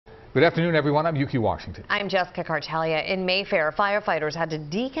Good afternoon, everyone. I'm Yuki Washington. I'm Jessica Cartalia. In Mayfair, firefighters had to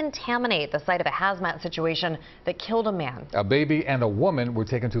decontaminate the site of a hazmat situation that killed a man. A baby and a woman were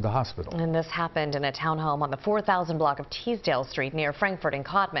taken to the hospital. And this happened in a townhome on the 4000 block of Teasdale Street near Frankfort and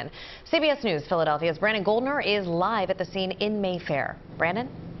Codman. CBS News Philadelphia's Brandon Goldner is live at the scene in Mayfair. Brandon?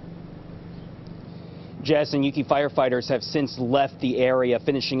 Jess and Yuki, firefighters have since left the area,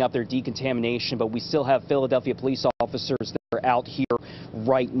 finishing up their decontamination, but we still have Philadelphia police officers that are out here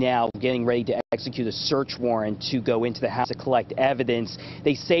right now getting ready to execute a search warrant to go into the house to collect evidence.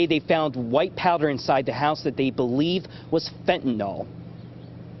 They say they found white powder inside the house that they believe was fentanyl.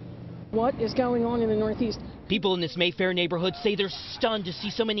 What is going on in the Northeast? People in this Mayfair neighborhood say they're stunned to see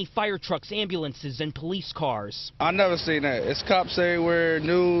so many fire trucks, ambulances, and police cars. I've never seen that. It's cops everywhere,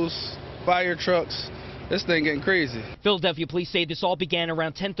 news, fire trucks. This thing getting crazy. Philadelphia police say this all began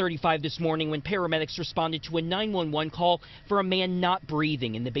around 10:35 this morning when paramedics responded to a 911 call for a man not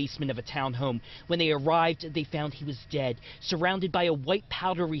breathing in the basement of a townhome. When they arrived, they found he was dead, surrounded by a white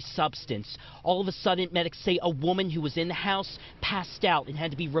powdery substance. All of a sudden, medics say a woman who was in the house passed out and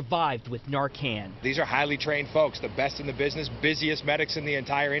had to be revived with Narcan. These are highly trained folks, the best in the business, busiest medics in the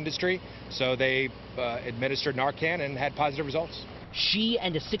entire industry. So they administered Narcan and had positive results. She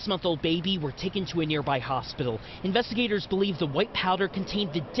and a 6-month-old baby were taken to a nearby hospital. Investigators believe the white powder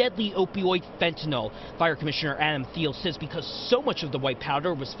contained the deadly opioid fentanyl. Fire Commissioner Adam Thiel says because so much of the white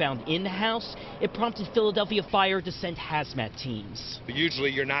powder was found in the house, it prompted Philadelphia Fire to send hazmat teams.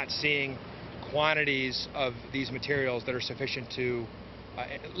 Usually you're not seeing quantities of these materials that are sufficient to,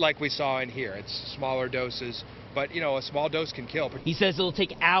 like we saw in here. It's smaller doses, but you know, a small dose can kill. He says it'll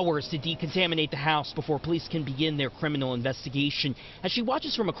take hours to decontaminate the house before police can begin their criminal investigation. As she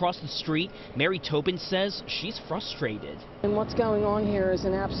watches from across the street, Mary Tobin says she's frustrated. And what's going on here is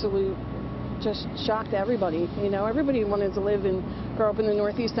an absolute just shock to everybody. You know, everybody wanted to live and grow up in the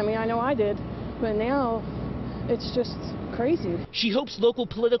Northeast. I mean, I know I did, but now it's just crazy. She hopes local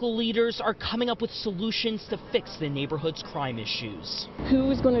political leaders are coming up with solutions to fix the neighborhood's crime issues.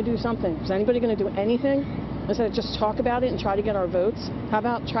 Who is going to do something? Is anybody going to do anything? Instead of just talk about it and try to get our votes, how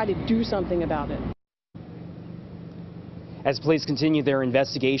about try to do something about it? As police continue their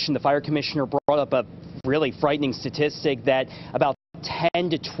investigation, the fire commissioner brought up a really frightening statistic that about 10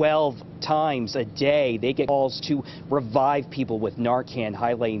 to 12 times a day they get calls to revive people with Narcan,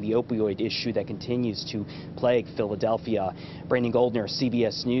 highlighting the opioid issue that continues to plague Philadelphia. Brandon Goldner,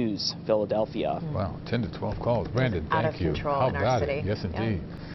 CBS News, Philadelphia. Wow, 10 to 12 calls. Brandon, thank you. Out of control in our city. Yes, indeed. Yeah.